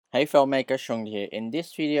Hey filmmaker, Chung Dha here. In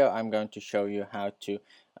this video I'm going to show you how to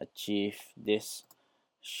achieve this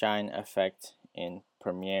shine effect in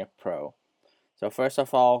Premiere Pro. So first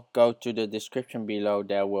of all, go to the description below.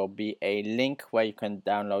 There will be a link where you can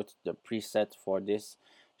download the preset for this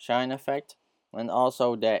shine effect, and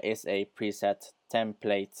also there is a preset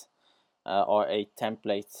template or a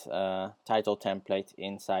template title template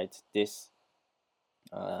inside this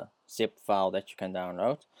zip file that you can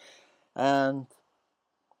download. And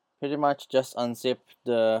pretty much just unzip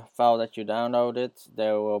the file that you downloaded.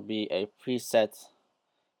 There will be a preset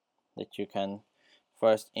that you can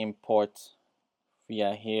first import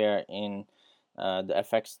via here in the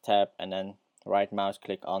effects tab, and then right mouse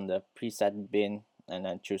click on the preset bin and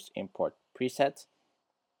then choose import preset.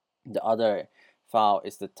 The other file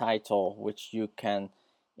is the title, which you can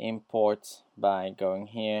import by going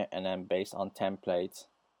here and then based on template,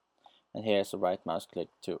 and here's the right mouse click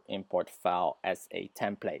to import file as a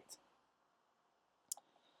template,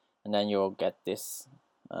 and then you'll get this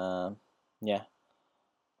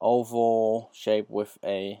oval shape with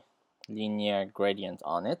a linear gradient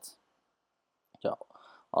on it. So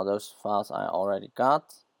all those files I already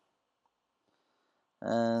got,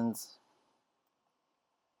 and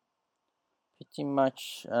pretty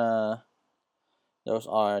much those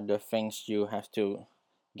are the things you have to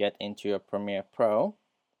get into your Premiere Pro.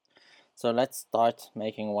 So let's start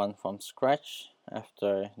making one from scratch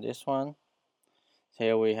after this one. So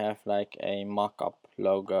here we have like a mock-up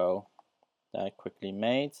logo that I quickly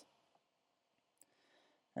made,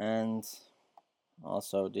 and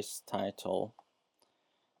also this title,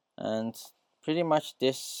 and pretty much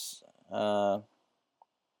this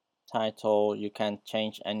title you can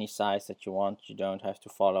change any size that you want. You don't have to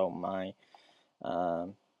follow my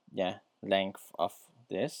length of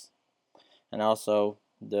this. And also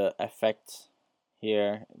the effect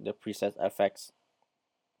here, the preset effects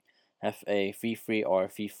have a V3 or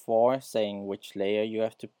V4 saying which layer you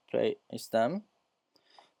have to place them.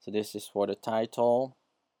 So this is for the title,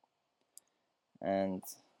 and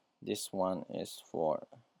this one is for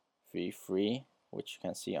V3, which you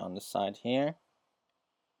can see on the side here.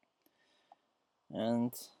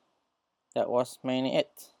 And that was mainly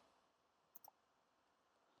it.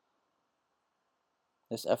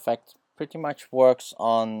 This effect pretty much works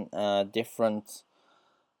on different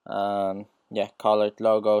colored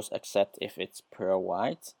logos, except if it's pure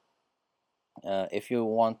white. If you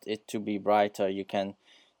want it to be brighter, you can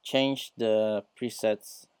change the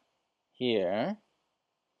presets here.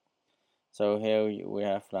 So here we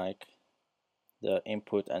have like the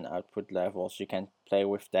input and output levels. You can play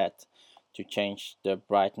with that to change the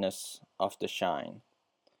brightness of the shine.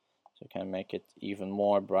 So you can make it even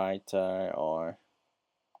more brighter or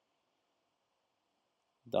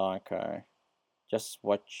darker, just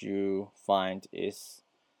what you find is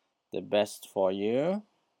the best for you.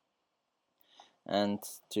 And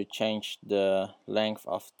to change the length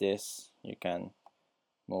of this, you can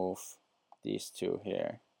move these two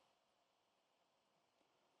here.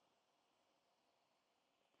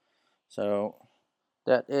 So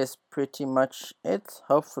that is pretty much it.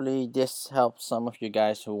 Hopefully this helps some of you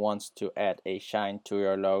guys who wants to add a shine to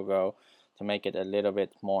your logo to make it a little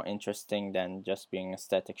bit more interesting than just being a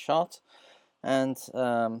static shot. And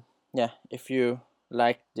if you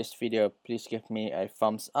like this video, please give me a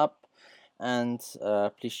thumbs up, and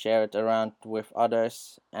please share it around with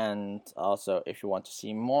others. And also, if you want to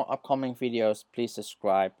see more upcoming videos, please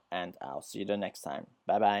subscribe, and I'll see you the next time.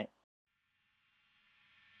 Bye bye.